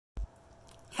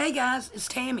Hey guys, it's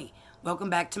Tammy. Welcome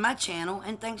back to my channel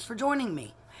and thanks for joining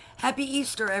me. Happy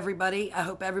Easter, everybody. I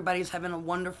hope everybody's having a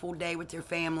wonderful day with your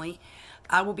family.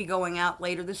 I will be going out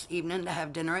later this evening to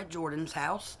have dinner at Jordan's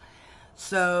house.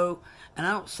 So, and I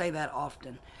don't say that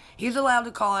often. He's allowed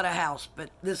to call it a house,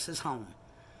 but this is home.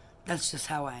 That's just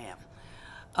how I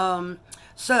am.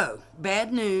 So,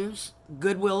 bad news.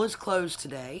 Goodwill is closed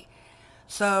today.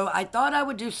 So, I thought I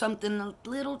would do something a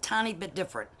little tiny bit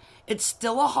different. It's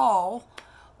still a haul,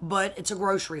 but it's a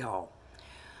grocery haul.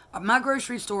 My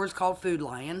grocery store is called Food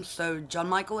Lion, so John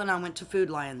Michael and I went to Food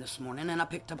Lion this morning, and I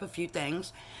picked up a few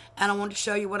things, and I wanted to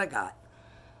show you what I got.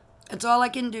 It's all I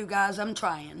can do, guys. I'm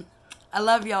trying. I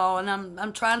love y'all, and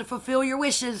I'm trying to fulfill your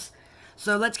wishes.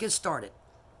 So let's get started.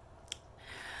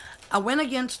 I went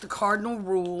against the cardinal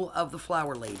rule of the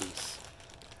flower ladies.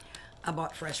 I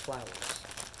bought fresh flowers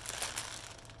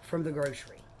from the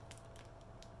grocery.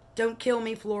 Don't kill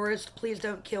me, florist. Please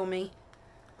don't kill me.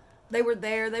 They were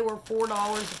there. They were $4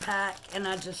 a pack, and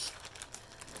I just...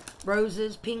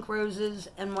 Roses, pink roses,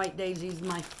 and white daisies.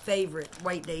 My favorite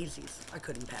white daisies. I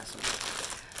couldn't pass them.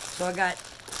 So I got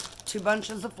 2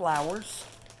 bunches of flowers.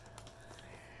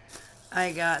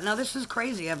 I got... Now, this is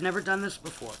crazy. I've never done this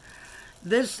before.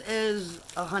 This is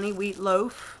a honey wheat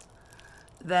loaf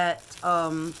that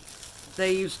we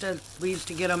used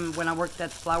to get them when I worked at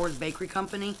the Flowers Bakery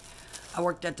Company. I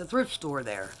worked at the thrift store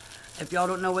there. If y'all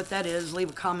don't know what that is, leave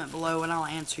a comment below and I'll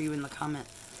answer you in the comment.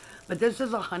 But this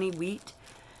is a honey wheat,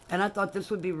 and I thought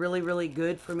this would be really, really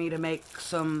good for me to make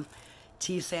some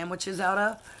tea sandwiches out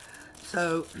of.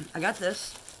 So, I got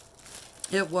this.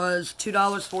 It was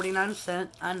 $2.49.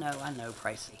 I know,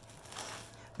 pricey.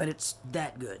 But it's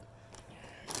that good.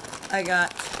 I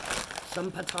got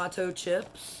some potato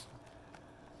chips.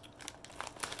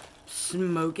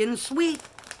 Smoking sweet.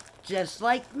 Just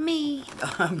like me. No,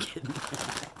 I'm kidding.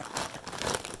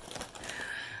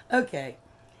 Okay.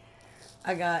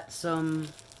 I got some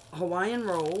Hawaiian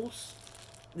rolls.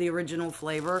 The original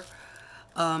flavor.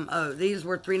 These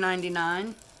were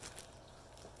 $3.99.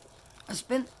 I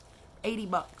spent 80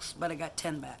 bucks, but I got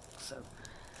 10 back, so.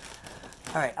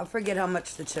 Alright, I forget how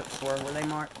much the chips were. Were they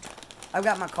marked? I've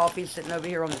got my coffee sitting over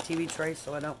here on the TV tray,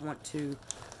 so I don't want to.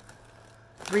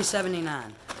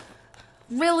 $3.79.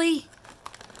 Really?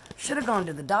 Should have gone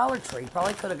to the Dollar Tree.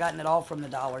 Probably could have gotten it all from the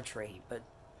Dollar Tree, but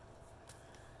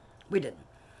we didn't.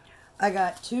 I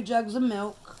got 2 jugs of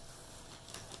milk.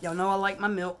 Y'all know I like my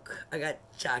milk. I got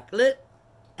chocolate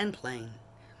and plain.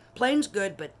 Plain's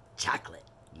good, but chocolate,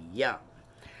 yum.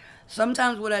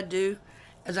 Sometimes what I do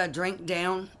is I drink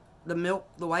down the milk,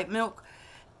 the white milk,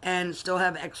 and still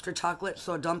have extra chocolate,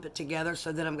 so I dump it together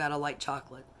so that I've got a light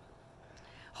chocolate.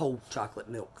 Whole chocolate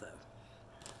milk, though.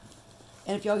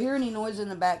 And if y'all hear any noise in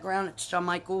the background, it's John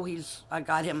Michael. He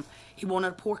wanted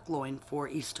a pork loin for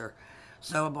Easter.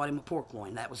 So I bought him a pork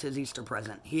loin. That was his Easter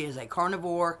present. He is a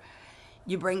carnivore.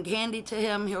 You bring candy to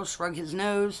him, he'll shrug his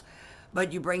nose.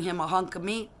 But you bring him a hunk of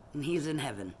meat, and he's in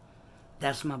heaven.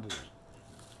 That's my boy.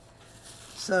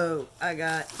 So I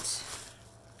got,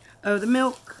 the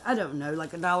milk, I don't know,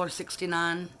 like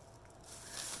 $1.69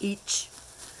 each.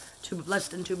 Less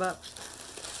than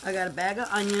 $2. I got a bag of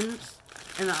onions.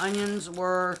 And the onions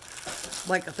were,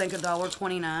 like, I think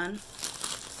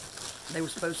 $1.29. They were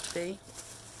supposed to be.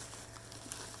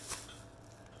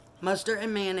 Mustard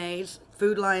and mayonnaise.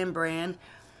 Food Lion brand.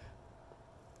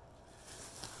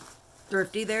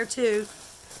 Thrifty there, too.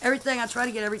 Everything, I try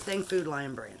to get everything Food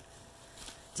Lion brand.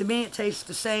 To me, it tastes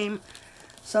the same.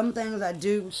 Some things I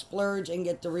do splurge and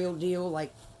get the real deal,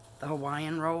 like the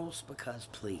Hawaiian rolls, because,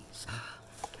 please.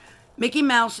 Mickey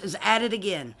Mouse is at it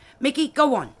again. Mickey,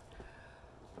 go on.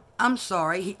 I'm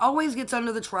sorry. He always gets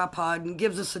under the tripod and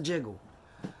gives us a jiggle.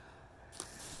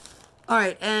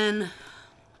 Alright, and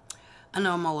I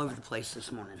know I'm all over the place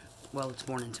this morning. Well, it's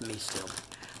morning to me still.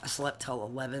 I slept till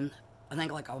 11. I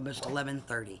think like almost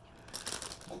 11:30.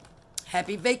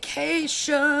 Happy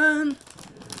vacation!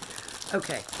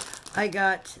 Okay, I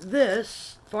got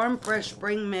this Farm Fresh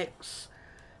Spring Mix.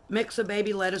 Mix of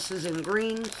baby lettuces and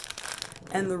greens.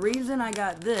 And the reason I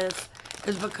got this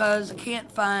is because I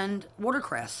can't find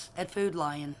watercress at Food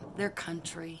Lion. They're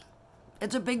country.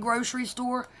 It's a big grocery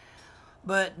store,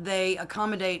 but they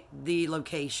accommodate the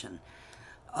location.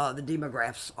 The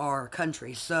demographics are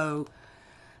country, so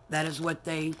that is what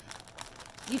they...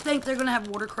 You think they're going to have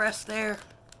watercress there?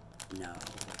 No.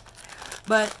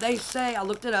 But they say, I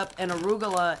looked it up, and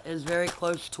arugula is very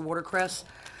close to watercress,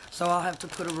 so I'll have to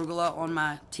put arugula on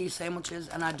my tea sandwiches,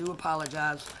 and I do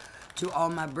apologize to all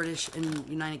my British and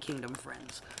United Kingdom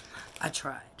friends. I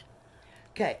tried.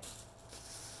 Okay.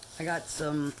 I got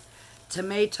some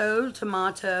tomatoes.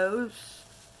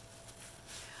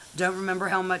 Don't remember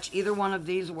how much either one of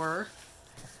these were.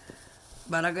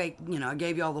 But I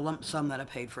gave you all the lump sum that I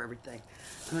paid for everything.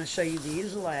 I'm going to show you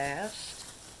these last.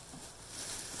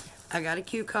 I got a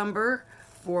cucumber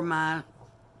for my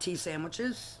tea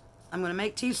sandwiches. I'm going to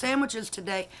make tea sandwiches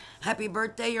today. Happy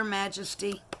birthday, Your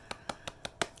Majesty.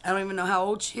 I don't even know how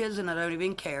old she is, and I don't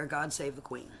even care. God save the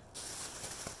Queen.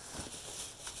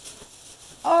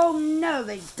 Oh no,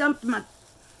 they dumped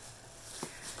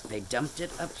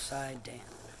it upside down.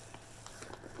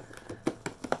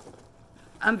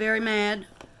 I'm very mad.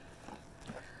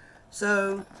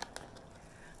 So,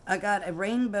 I got a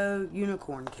rainbow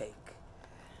unicorn cake.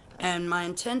 And my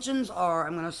intentions are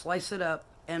I'm going to slice it up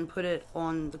and put it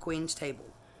on the Queen's table.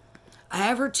 I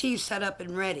have her tea set up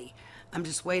and ready. I'm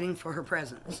just waiting for her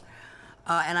presents.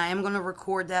 And I am going to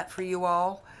record that for you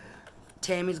all.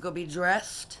 Tammy's going to be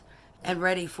dressed and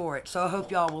ready for it. So I hope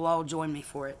y'all will all join me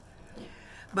for it.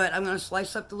 But I'm going to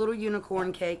slice up the little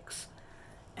unicorn cakes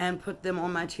and put them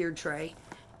on my tiered tray.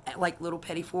 Like little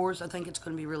petit fours. I think it's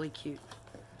going to be really cute.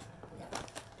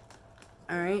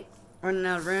 Alright. Running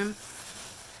out of room.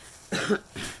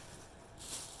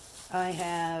 I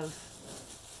have...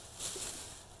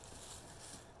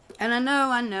 And I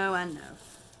know.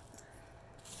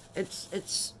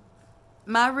 It's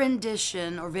my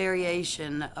rendition or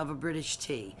variation of a British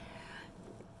tea.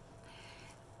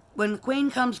 When the Queen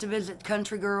comes to visit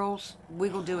country girls, we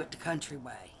will do it the country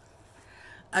way.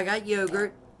 I got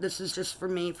yogurt. This is just for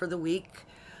me for the week.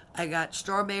 I got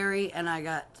strawberry and I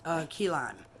got key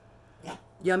lime.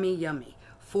 Yummy.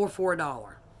 For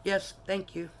 $4. Yes,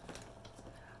 thank you.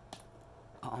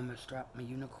 I almost dropped my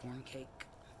unicorn cake.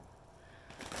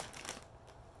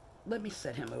 Let me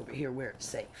set him over here where it's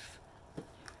safe.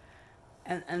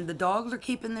 And the dogs are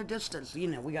keeping their distance. You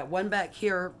know, we got one back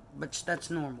here, but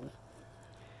that's normal.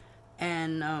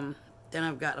 And then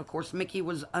I've got, of course, Mickey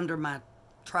was under my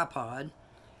tripod.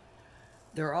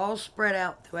 They're all spread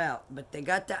out throughout, but they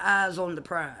got the eyes on the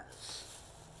prize.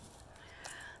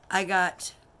 I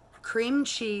got cream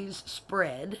cheese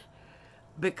spread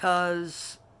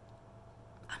because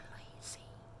I'm lazy.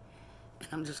 And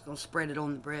I'm just going to spread it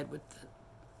on the bread with the...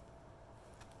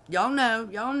 Y'all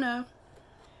know.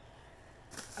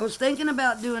 I was thinking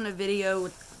about doing a video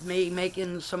with me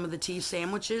making some of the tea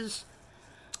sandwiches.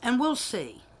 And we'll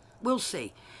see.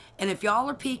 And if y'all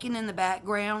are peeking in the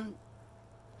background,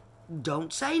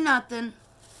 don't say nothing.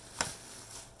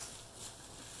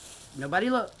 Nobody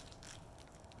look.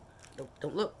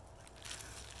 Don't look.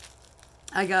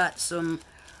 I got some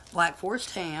Black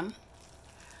Forest ham.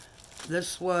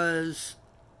 This was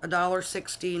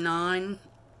 $1.69.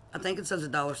 I think it says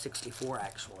 $1.64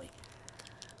 actually.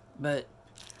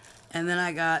 And then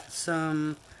I got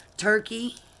some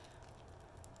turkey.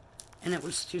 And it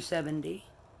was $2.70.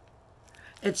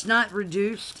 It's not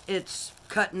reduced. It's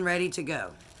cut and ready to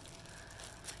go.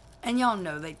 And y'all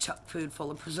know they chuck food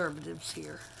full of preservatives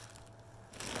here.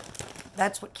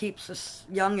 That's what keeps us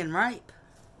young and ripe.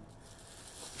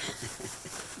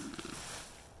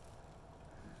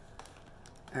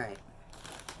 Alright.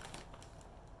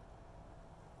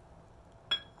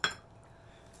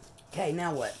 Okay,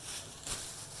 now what?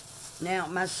 Now,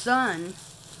 my son,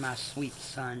 my sweet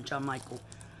son, John Michael,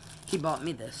 he bought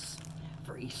me this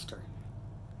for Easter.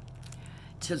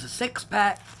 It is a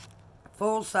 6-pack,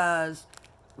 full-size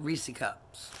Reese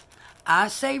cups. I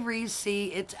say Reese,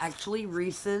 it's actually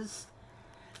Reese's,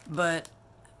 but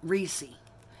Reese.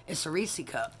 It's a Reese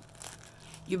cup.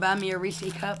 You buy me a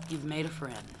Reese cup, you've made a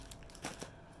friend.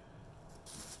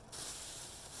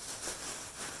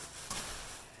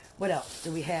 What else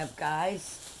do we have,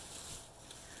 guys?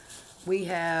 We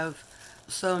have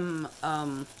some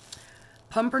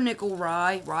pumpernickel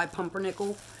rye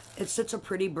pumpernickel. It's such a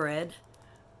pretty bread.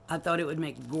 I thought it would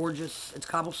make gorgeous. It's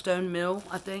Cobblestone Mill,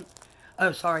 I think.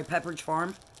 Oh, sorry, Pepperidge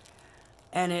Farm.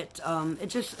 And it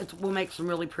will make some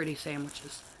really pretty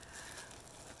sandwiches.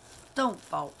 Don't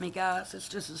fault me, guys. It's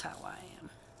just as how I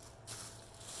am.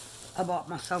 I bought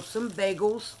myself some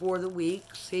bagels for the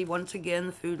week. See, once again,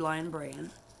 the Food Lion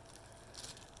brand.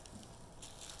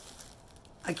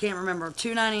 I can't remember,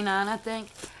 $2.99, I think.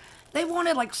 They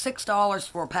wanted like $6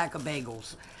 for a pack of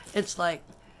bagels. It's like,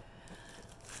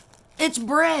 it's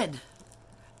bread.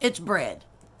 It's bread.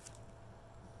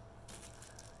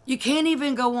 You can't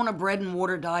even go on a bread and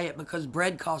water diet because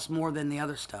bread costs more than the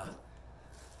other stuff.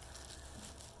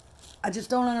 I just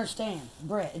don't understand.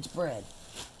 Bread, it's bread.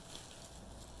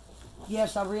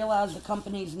 Yes, I realize the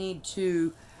companies need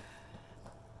to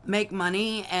make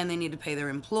money and they need to pay their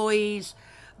employees,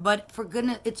 but for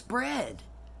goodness, it's bread.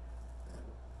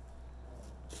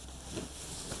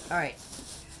 All right.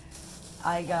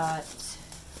 I got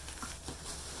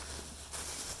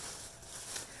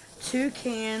 2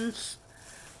 cans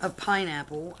of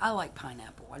pineapple. I like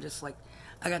pineapple. I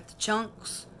got the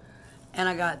chunks and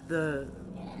I got the,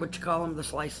 what you call them, the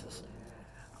slices.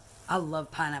 I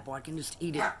love pineapple. I can just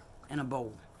eat it in a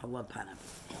bowl. I love pineapple.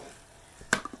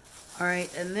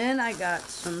 Alright, and then I got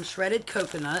some shredded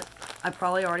coconut. I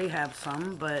probably already have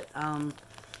some, but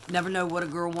never know what a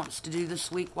girl wants to do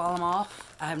this week while I'm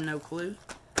off. I have no clue.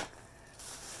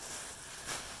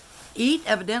 Eat,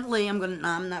 evidently.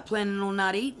 I'm not planning on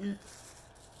not eating.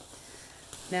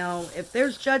 Now, if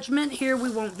there's judgment here, we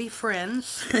won't be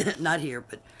friends. Not here,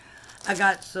 but I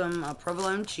got some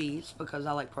provolone cheese because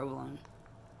I like provolone.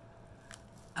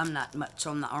 I'm not much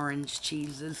on the orange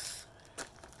cheeses.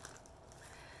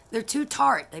 They're too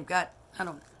tart.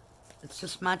 It's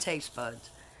just my taste buds.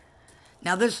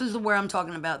 Now, this is where I'm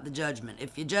talking about the judgment.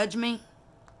 If you judge me,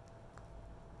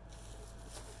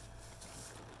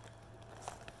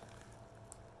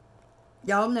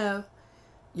 y'all know.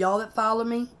 Y'all that follow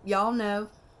me, y'all know.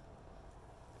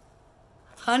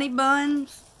 Honey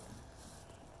buns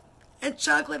and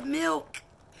chocolate milk.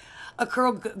 A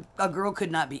girl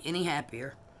could not be any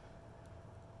happier.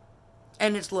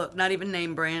 And it's, look, not even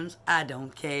name brands. I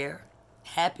don't care.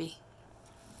 Happy.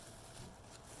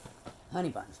 Honey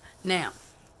buns. Now,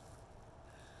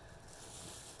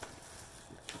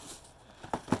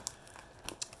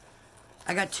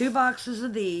 I got 2 boxes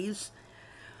of these,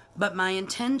 but my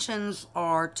intentions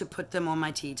are to put them on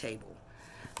my tea table.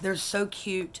 They're so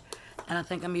cute, and I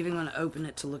think I'm even going to open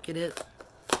it to look at it.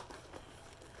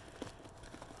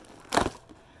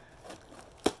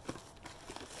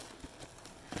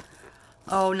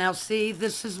 Oh, now see,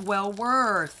 this is well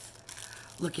worth.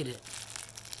 Look at it.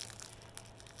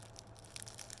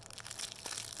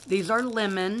 These are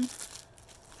lemon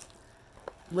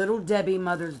Little Debbie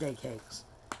Mother's Day cakes.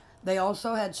 They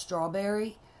also had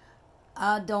strawberry.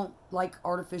 I don't like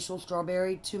artificial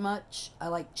strawberry too much. I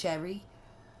like cherry.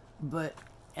 I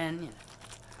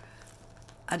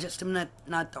just am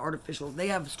not the artificial. They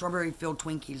have strawberry-filled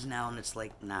Twinkies now, and it's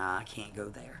like, nah, I can't go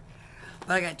there.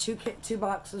 But I got two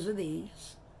boxes of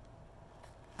these.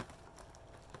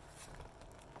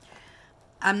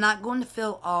 I'm not going to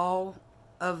fill all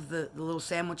of the little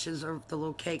sandwiches or the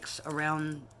little cakes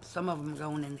around. Some of them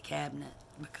going in the cabinet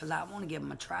because I want to give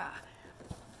them a try.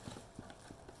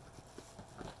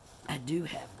 I do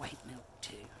have white milk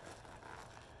too.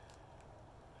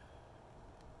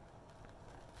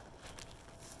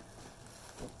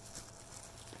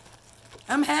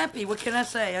 I'm happy. What can I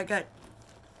say?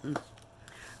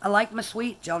 I like my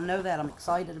sweets. Y'all know that. I'm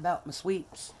excited about my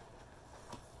sweets.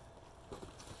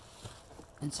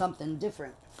 And something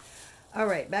different.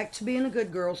 Alright, back to being a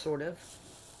good girl, sort of.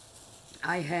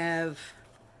 I have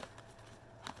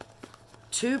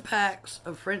 2 packs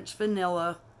of French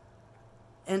vanilla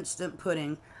instant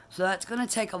pudding. So that's going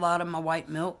to take a lot of my white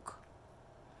milk.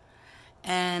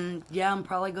 And yeah, I'm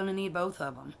probably going to need both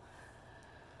of them.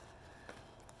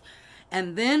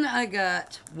 And then I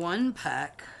got 1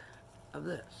 pack of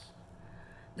this.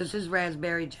 This is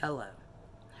raspberry jello.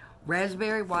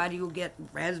 Raspberry, why do you get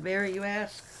raspberry, you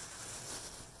ask?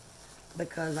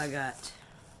 Because I got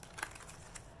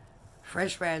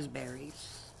fresh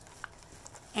raspberries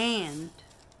and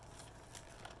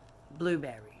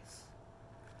blueberries.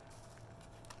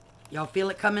 Y'all feel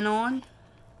it coming on?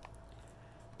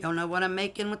 Y'all know what I'm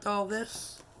making with all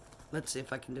this? Let's see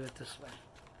if I can do it this way.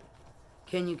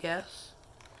 Can you guess?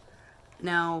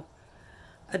 Now,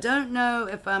 I don't know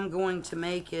if I'm going to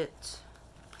make it...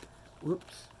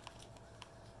 Whoops.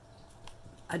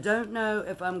 I don't know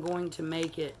if I'm going to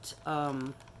make it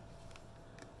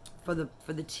for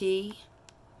the tea,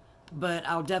 but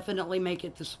I'll definitely make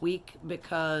it this week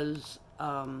because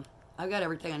I've got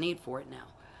everything I need for it now.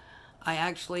 I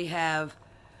actually have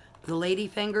the lady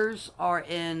fingers are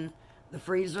in the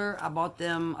freezer. I bought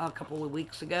them a couple of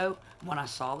weeks ago when I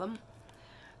saw them.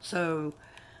 So,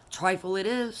 trifle it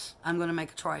is. I'm going to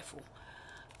make a trifle.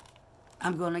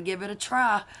 I'm going to give it a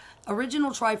try.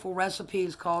 Original trifle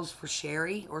recipes calls for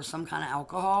sherry or some kind of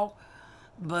alcohol,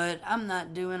 but I'm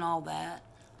not doing all that.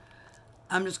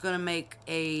 I'm just going to make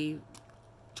a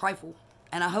trifle.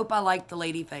 And I hope I like the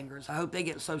lady fingers. I hope they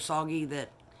get so soggy that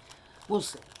we'll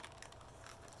see.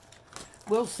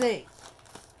 We'll see.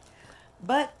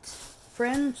 But,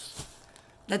 friends,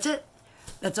 that's it.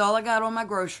 That's all I got on my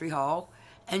grocery haul.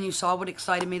 And you saw what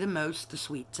excited me the most, the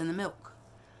sweets and the milk.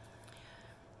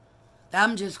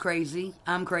 I'm just crazy.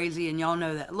 I'm crazy, and y'all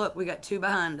know that. Look, we got 2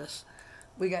 behind us.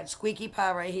 We got Squeaky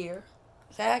Pie right here.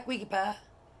 Say hi, Squeaky Pie.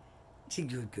 She's a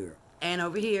good girl. And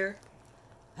over here,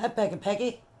 hi,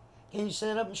 Pecky. Can you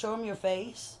sit up and show them your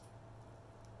face?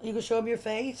 You can show them your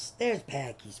face? There's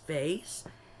Packy's face.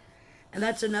 And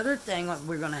that's another thing that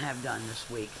we're going to have done this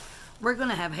week. We're going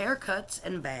to have haircuts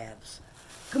and baths.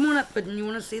 Come on up, Puddin'. You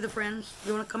want to see the friends?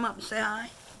 You want to come up and say hi?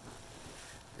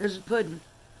 There's Puddin'.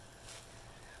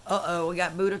 Uh-oh, we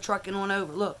got Buddha trucking on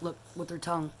over. Look, with her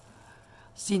tongue.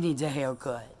 She needs a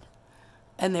haircut.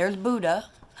 And there's Buddha.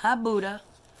 Hi, Buddha.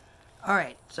 All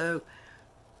right, so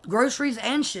groceries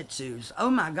and Shih Tzus. Oh,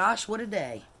 my gosh, what a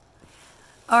day.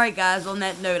 All right, guys, on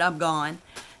that note, I'm gone.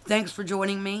 Thanks for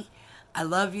joining me. I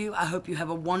love you. I hope you have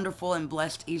a wonderful and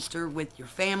blessed Easter with your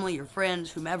family, your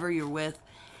friends, whomever you're with.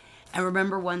 And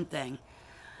remember one thing.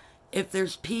 If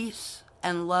there's peace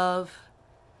and love,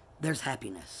 there's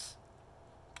happiness.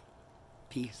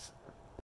 Peace.